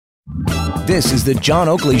This is the John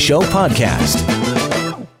Oakley Show podcast.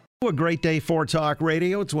 A great day for Talk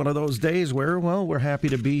Radio. It's one of those days where, well, we're happy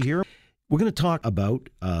to be here. We're going to talk about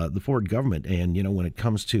the Ford government. And, you know, when it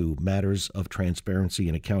comes to matters of transparency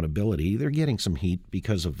and accountability, they're getting some heat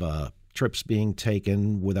because of trips being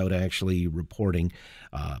taken without actually reporting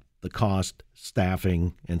the cost,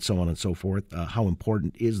 staffing, and so on and so forth. How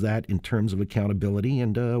important is that in terms of accountability?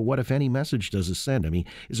 And what, if any, message does it send? I mean,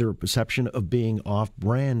 is there a perception of being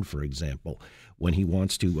off-brand, for example, when he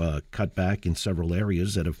wants to cut back in several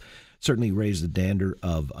areas that have certainly raised the dander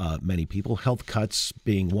of many people, health cuts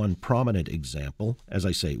being one prominent example. As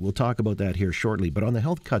I say, we'll talk about that here shortly. But on the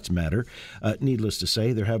health cuts matter, needless to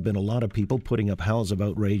say, there have been a lot of people putting up howls of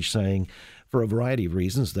outrage saying, for a variety of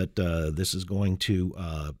reasons, that this is going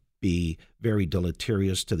to be very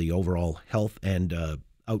deleterious to the overall health and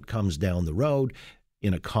outcomes down the road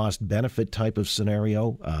in a cost-benefit type of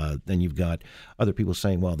scenario. Then you've got other people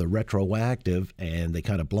saying, well, they're retroactive, and they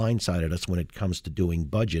kind of blindsided us when it comes to doing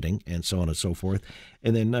budgeting and so on and so forth.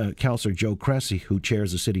 And then Councillor Joe Cressy, who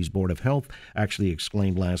chairs the city's Board of Health, actually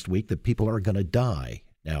explained last week that people are going to die.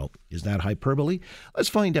 Now, is that hyperbole? Let's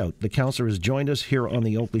find out. The councillor has joined us here on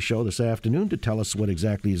the Oakley Show this afternoon to tell us what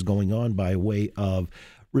exactly is going on by way of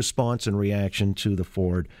response and reaction to the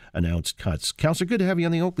Ford announced cuts. Councillor, good to have you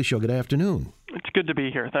on the Oakley Show. Good afternoon. It's good to be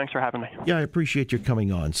here. Thanks for having me. Yeah, I appreciate your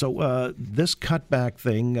coming on. So this cutback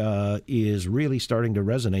thing is really starting to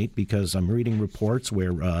resonate because I'm reading reports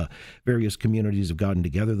where various communities have gotten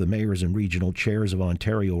together. The mayors and regional chairs of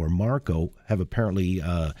Ontario or Marco have apparently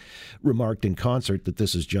remarked in concert that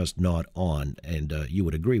this is just not on. And you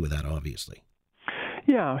would agree with that, obviously.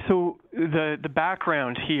 Yeah, so the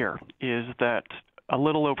background here is that a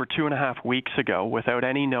little over 2.5 weeks ago, without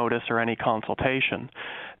any notice or any consultation,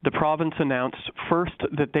 the province announced first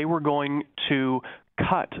that they were going to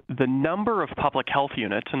cut the number of public health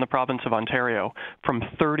units in the province of Ontario from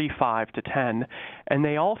 35 to 10, and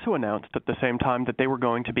they also announced at the same time that they were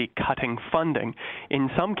going to be cutting funding, in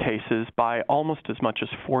some cases by almost as much as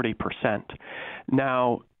 40%.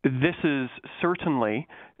 Now, this is certainly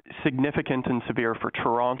significant and severe for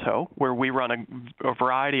Toronto, where we run a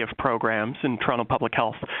variety of programs in Toronto Public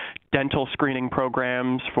Health, dental screening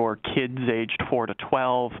programs for kids aged 4 to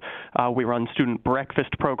 12. We run student breakfast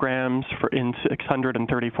programs in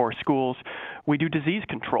 634 schools. We do disease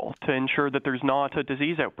control to ensure that there's not a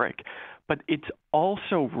disease outbreak. But it's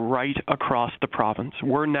also right across the province.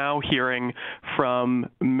 We're now hearing from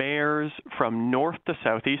mayors from north to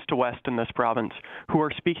south, east to west in this province who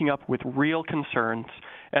are speaking up with real concerns.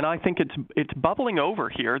 And I think it's bubbling over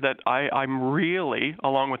here that I'm really,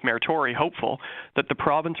 along with Mayor Tory, hopeful that the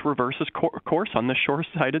province reverses course on this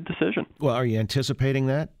short-sighted decision. Well, are you anticipating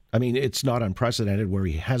that? I mean, it's not unprecedented where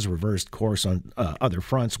he has reversed course on other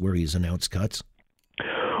fronts where he's announced cuts.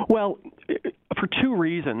 Well, for two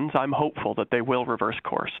reasons, I'm hopeful that they will reverse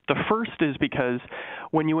course. The first is because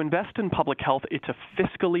when you invest in public health, it's a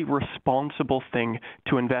fiscally responsible thing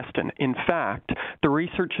to invest in. In fact, the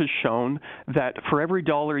research has shown that for every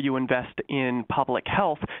dollar you invest in public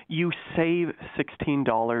health, you save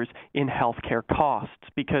 $16 in healthcare costs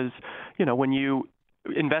because, you know, when you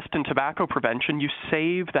invest in tobacco prevention, you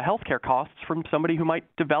save the healthcare costs from somebody who might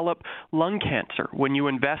develop lung cancer. When you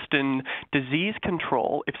invest in disease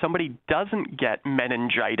control, if somebody doesn't get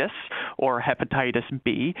meningitis or hepatitis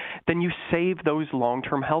B, then you save those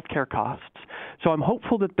long-term healthcare costs. So I'm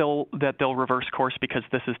hopeful that they'll reverse course because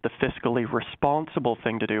this is the fiscally responsible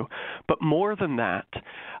thing to do. But more than that,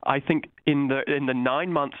 I think in the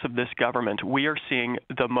 9 months of this government, we are seeing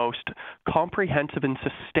the most comprehensive and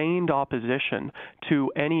sustained opposition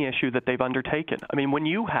to any issue that they've undertaken. I mean, when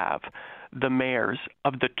you have the mayors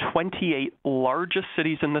of the 28 largest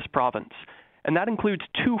cities in this province, and that includes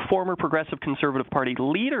 2 former Progressive Conservative Party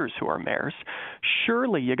leaders who are mayors,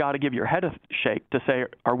 surely you got to give your head a shake to say,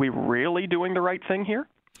 are we really doing the right thing here?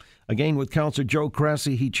 Again, with Councillor Joe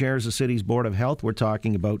Cressy, he chairs the city's Board of Health. We're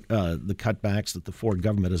talking about the cutbacks that the Ford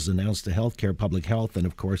government has announced to healthcare, public health, and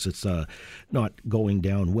of course it's not going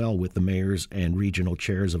down well with the mayors and regional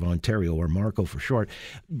chairs of Ontario, or Marco for short.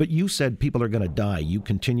 But you said people are going to die. You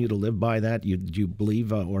continue to live by that? Do you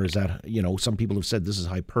believe, or is that, you know, some people have said this is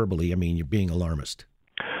hyperbole. I mean, you're being alarmist.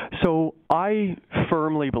 So I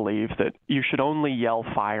firmly believe that you should only yell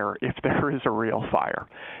fire if there is a real fire.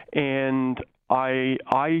 And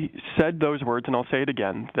I said those words, and I'll say it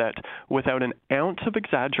again, that without an ounce of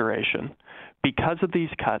exaggeration, because of these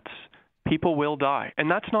cuts, people will die. And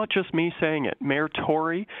that's not just me saying it. Mayor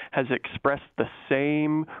Tory has expressed the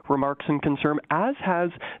same remarks and concern, as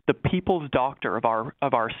has the people's doctor of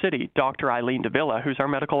our city, Dr. Eileen Davila, who's our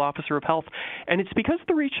medical officer of health. And it's because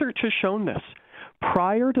the research has shown this.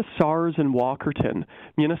 Prior to SARS and Walkerton,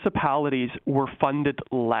 municipalities were funded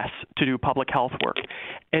less to do public health work.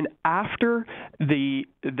 And after the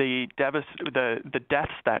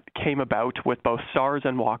deaths that came about with both SARS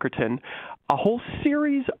and Walkerton, a whole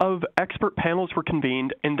series of expert panels were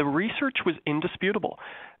convened, and the research was indisputable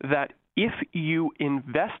that if you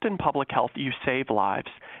invest in public health, you save lives.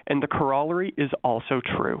 And the corollary is also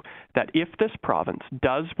true, that if this province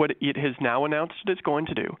does what it has now announced it is going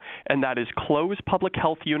to do, and that is close public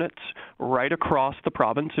health units right across the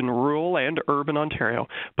province in rural and urban Ontario,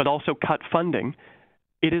 but also cut funding,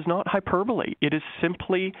 it is not hyperbole. It is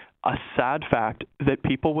simply a sad fact that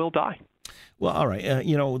people will die. Well, all right.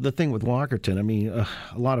 The thing with Walkerton, I mean, a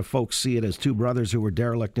lot of folks see it as two brothers who were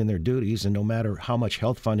derelict in their duties, and no matter how much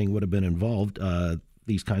health funding would have been involved,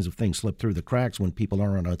 these kinds of things slip through the cracks when people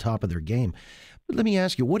aren't on top of their game. But let me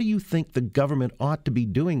ask you, what do you think the government ought to be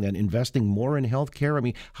doing then? Investing more in health care? I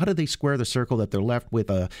mean, how do they square the circle that they're left with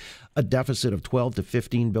a deficit of $12 to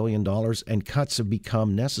 $15 billion and cuts have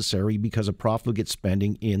become necessary because of profligate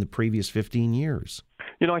spending in the previous 15 years?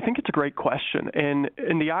 I think it's a great question. And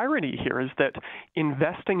the irony here is that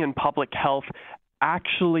investing in public health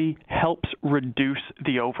actually helps reduce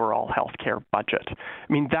the overall healthcare budget.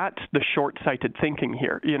 I mean, that's the short-sighted thinking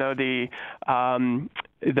here. The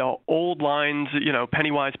old lines,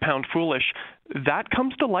 penny wise, pound foolish, that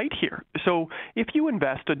comes to light here. So if you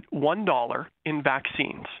invested $1 in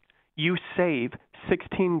vaccines, you save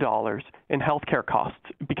 $16 in healthcare costs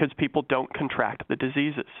because people don't contract the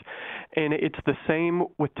diseases. And it's the same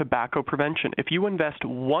with tobacco prevention. If you invest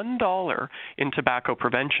 $1 in tobacco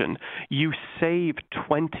prevention, you save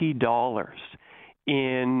 $20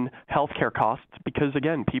 in healthcare costs because,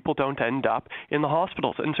 again, people don't end up in the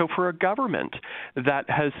hospitals. And so for a government that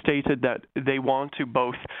has stated that they want to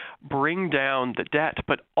both bring down the debt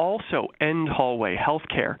but also end hallway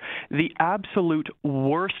healthcare, the absolute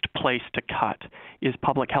worst place to cut is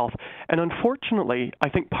public health. And unfortunately, I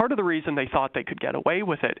think part of the reason they thought they could get away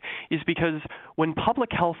with it is because when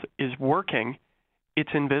public health is working,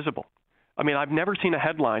 it's invisible. I mean, I've never seen a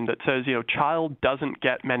headline that says, child doesn't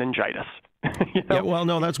get meningitis. Yeah, well,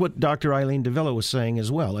 no, that's what Dr. Eileen Davila was saying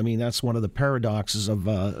as well. I mean, that's one of the paradoxes of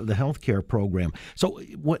the healthcare program. So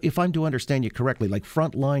if I'm to understand you correctly, like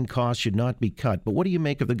frontline costs should not be cut, but what do you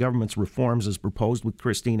make of the government's reforms as proposed with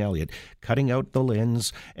Christine Elliott, cutting out the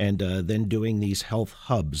LHINs and then doing these health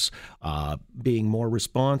hubs, being more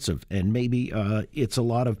responsive, and maybe it's a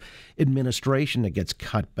lot of administration that gets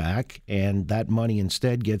cut back and that money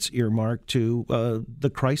instead gets earmarked to the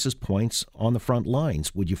crisis points on the front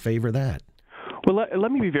lines. Would you favor that? Well,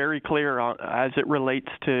 let me be very clear as it relates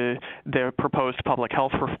to the proposed public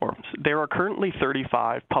health reforms. There are currently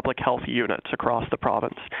 35 public health units across the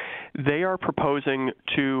province. They are proposing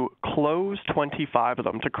to close 25 of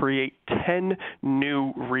them to create 10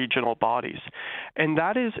 new regional bodies. And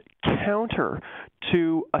that is counter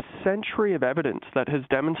to a century of evidence that has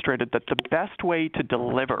demonstrated that the best way to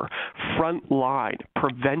deliver frontline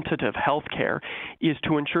preventative health care is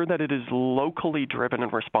to ensure that it is locally driven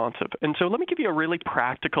and responsive. And so let me give you a really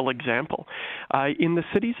practical example. In the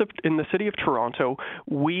city of Toronto,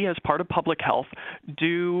 we, as part of public health,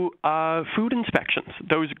 do food inspections,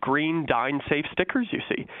 those green Dine Safe stickers you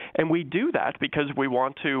see. And we do that because we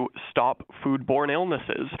want to stop foodborne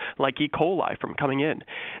illnesses like E. coli from coming in.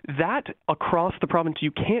 That across the province,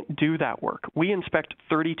 you can't do that work. We inspect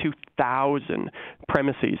 32,000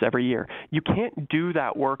 premises every year. You can't do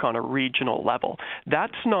that work on a regional level.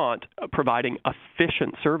 That's not providing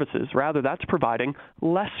efficient services. Rather, that's providing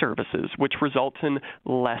less services, which results in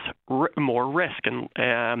more risk.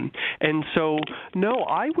 And so, no,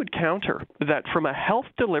 I would counter that from a health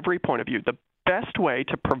delivery point of view. The best way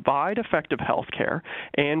to provide effective health care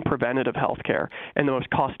and preventative health care, and the most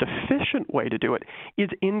cost-efficient way to do it, is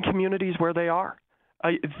in communities where they are.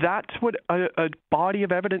 That's what a body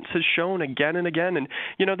of evidence has shown again and again. And,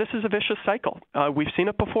 this is a vicious cycle. We've seen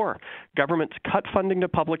it before. Governments cut funding to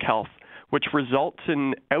public health, which results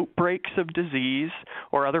in outbreaks of disease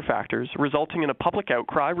or other factors, resulting in a public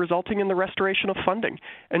outcry, resulting in the restoration of funding.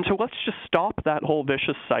 And so let's just stop that whole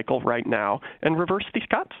vicious cycle right now and reverse these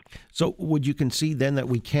cuts. So would you concede then that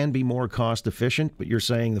we can be more cost efficient, but you're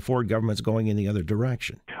saying the Ford government's going in the other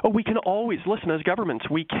direction? Oh, we can always, listen, as governments,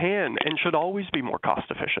 we can and should always be more cost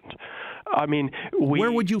efficient. I mean,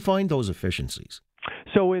 where would you find those efficiencies?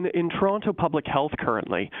 So in Toronto Public Health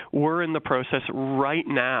currently, we're in the process right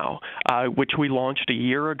now, which we launched a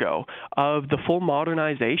year ago, of the full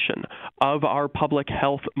modernization of our public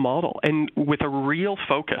health model, and with a real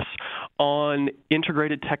focus on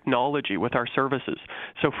integrated technology with our services.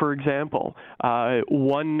 So, for example,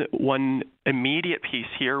 one immediate piece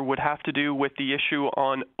here would have to do with the issue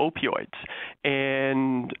on opioids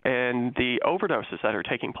and the overdoses that are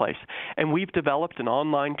taking place. And we've developed an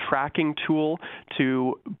online tracking tool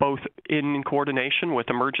to both in coordination with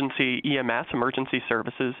emergency EMS, emergency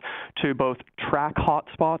services, to both track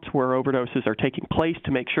hotspots where overdoses are taking place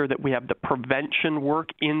to make sure that we have the prevention work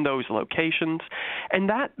in those locations. And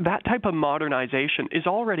that type of modernization is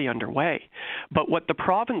already underway. But what the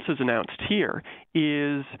province has announced here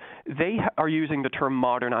is they are using the term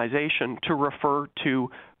modernization to refer to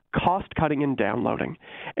cost cutting and downloading.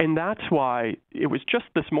 And that's why it was just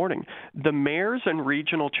this morning, the mayors and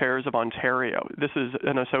regional chairs of Ontario, this is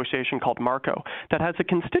an association called Marco, that has a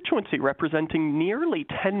constituency representing nearly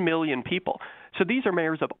 10 million people. So these are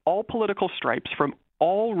mayors of all political stripes from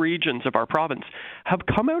all regions of our province, have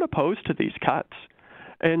come out opposed to these cuts.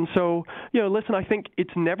 And so, listen, I think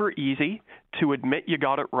it's never easy to admit you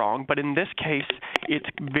got it wrong, but in this case, it's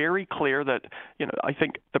very clear that, I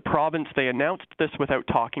think the province, they announced this without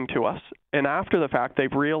talking to us, and after the fact,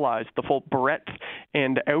 they've realized the full breadth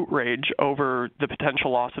and outrage over the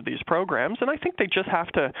potential loss of these programs, and I think they just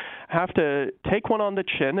have to take one on the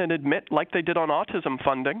chin and admit, like they did on autism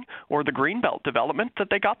funding or the Greenbelt development, that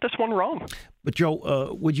they got this one wrong. But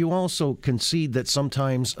Joe, would you also concede that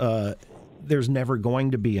sometimes there's never going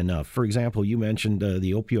to be enough? For example, you mentioned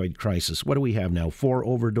the opioid crisis. What do we have now? 4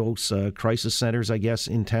 overdose crisis centers, I guess,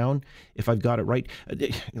 in town, if I've got it right.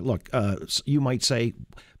 Look, you might say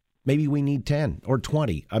maybe we need 10 or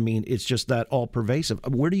 20. I mean, it's just that all pervasive.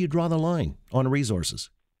 Where do you draw the line on resources?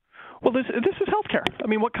 Well, this is healthcare. I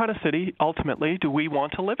mean, what kind of city ultimately do we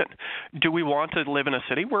want to live in? Do we want to live in a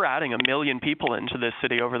city? We're adding 1 million people into this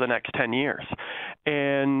city over the next 10 years.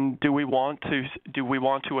 And do we want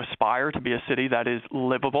to aspire to be a city that is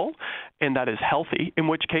livable and that is healthy, in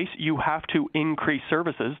which case you have to increase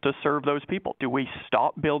services to serve those people? Do we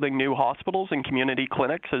stop building new hospitals and community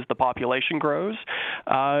clinics as the population grows?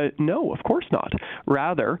 No, of course not.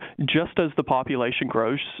 Rather, just as the population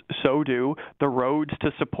grows, so do the roads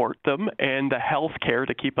to support them and the health care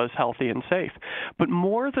to keep us healthy and safe. But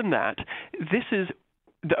more than that,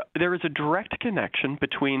 there is a direct connection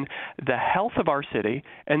between the health of our city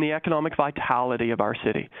and the economic vitality of our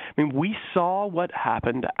city. I mean, we saw what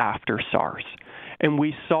happened after SARS, and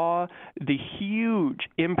we saw the huge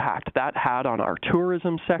impact that had on our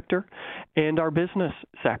tourism sector and our business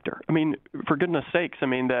sector. I mean, for goodness sakes,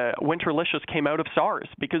 the Winterlicious came out of SARS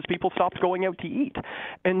because people stopped going out to eat.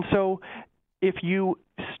 And so if you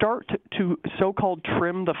start to so-called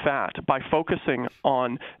trim the fat by focusing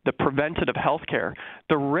on the preventative health care,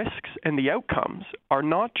 the risks and the outcomes are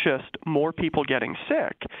not just more people getting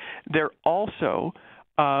sick, they're also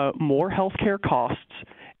more health care costs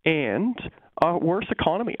and a worse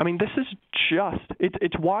economy. I mean, this is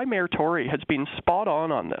it's why Mayor Tory has been spot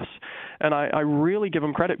on this. And I really give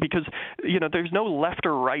him credit because, there's no left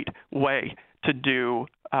or right way to do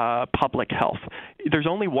public health. There's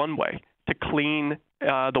only one way to clean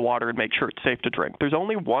the water and make sure it's safe to drink. There's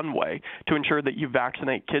only one way to ensure that you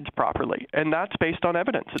vaccinate kids properly, and that's based on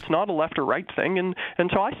evidence. It's not a left or right thing, and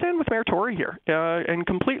so I stand with Mayor Tory here and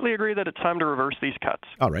completely agree that it's time to reverse these cuts.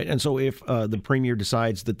 All right, and so if the Premier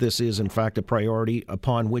decides that this is in fact a priority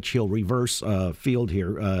upon which he'll reverse field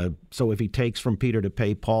here, so if he takes from Peter to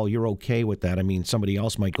pay Paul, you're okay with that? I mean, somebody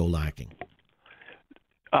else might go lacking.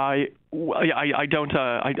 I don't.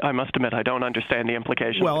 I must admit, I don't understand the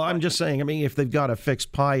implications. Well, I'm just saying. If they've got a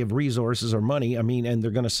fixed pie of resources or money, and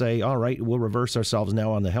they're going to say, "All right, we'll reverse ourselves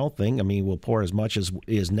now on the health thing." We'll pour as much as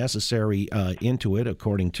is necessary into it,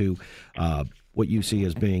 according to what you see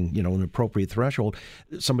as being, an appropriate threshold.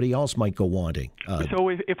 Somebody else might go wanting. So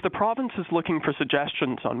if the province is looking for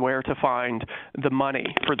suggestions on where to find the money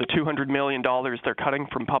for the $200 million they're cutting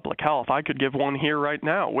from public health, I could give one here right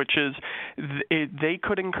now, which is they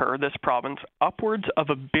could incur, this province, upwards of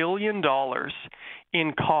 $1 billion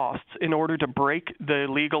in costs in order to break the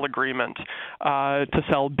legal agreement to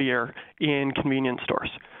sell beer in convenience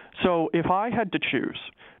stores. So if I had to choose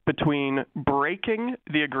between breaking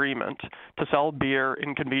the agreement to sell beer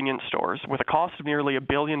in convenience stores with a cost of nearly $1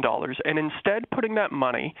 billion and instead putting that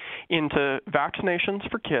money into vaccinations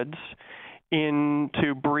for kids,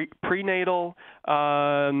 into prenatal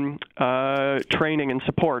training and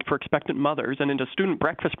support for expectant mothers, and into student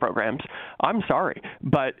breakfast programs, I'm sorry,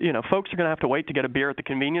 but folks are going to have to wait to get a beer at the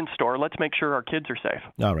convenience store. Let's make sure our kids are safe.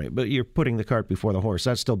 All right, but you're putting the cart before the horse.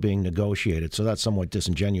 That's still being negotiated, so that's somewhat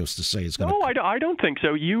disingenuous to say it's going to. No, I don't think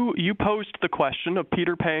so. You posed the question of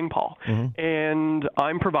Peter paying Paul, mm-hmm. And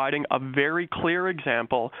I'm providing a very clear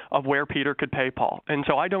example of where Peter could pay Paul. And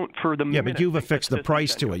so I don't, for the Yeah, but you've affixed the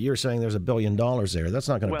price to it. You're saying there's $1 billion there. That's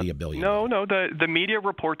not going to be $1 billion. No. The media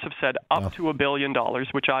reports have said up to $1 billion,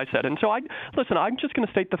 which I said. And so I'm just going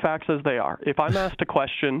to state the facts as they are. If I'm asked a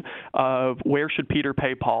question of where should Peter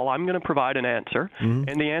pay Paul, I'm going to provide an answer. Mm-hmm.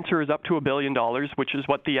 And the answer is up to $1 billion, which is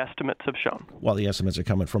what the estimates have shown. Well, the estimates are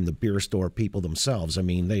coming from the beer store people themselves. I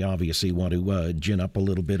mean, they obviously want to gin up a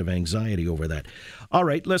little bit of anxiety over that. All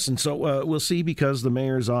right, listen, so we'll see, because the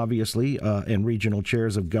mayors obviously and regional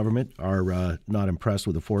chairs of government are not impressed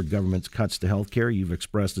with the Ford government's cuts to health care. You've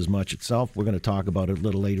expressed as much itself. We're going to talk about it a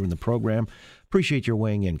little later in the program. Appreciate your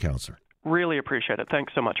weighing in, Councillor. Really appreciate it.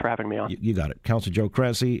 Thanks so much for having me on. You got it. Councillor Joe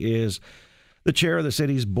Cressy is the chair of the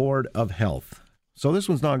city's Board of Health. So this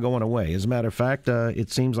one's not going away. As a matter of fact,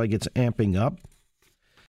 it seems like it's amping up.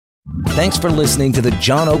 Thanks for listening to the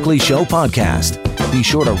John Oakley Show podcast. Be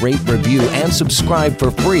sure to rate, review, and subscribe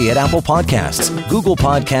for free at Apple Podcasts, Google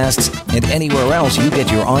Podcasts, and anywhere else you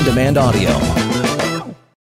get your on-demand audio.